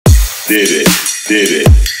did it, did it,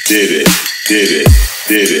 did it, did it,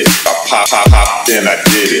 did it. I popped, then I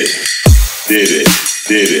did it, did it,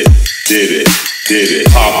 did it, did it, did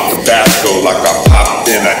it. Pop Tabasco like I popped,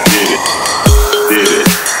 then I did it, did it,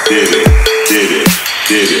 did it, did it,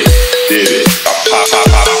 did it, did it. I pop,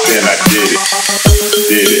 then I did it,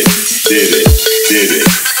 did it, did it, did it,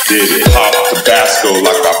 did it. Pop Tabasco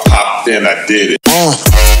like I popped, then I did it.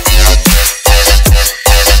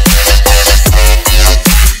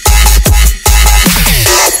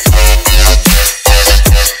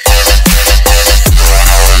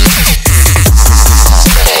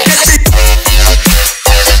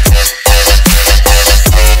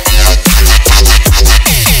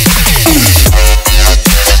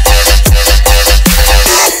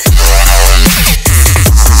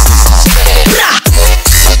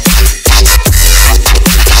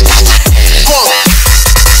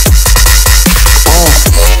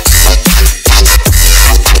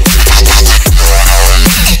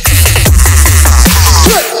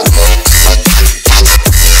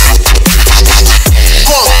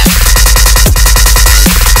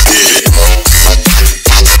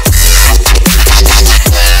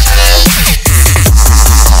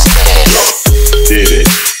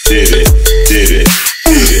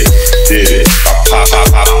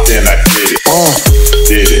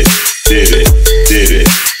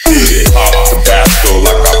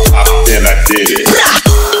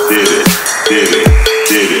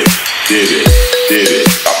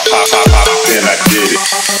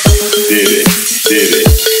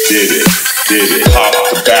 Did it, pop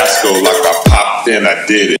Tabasco like I popped, then I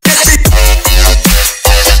did it.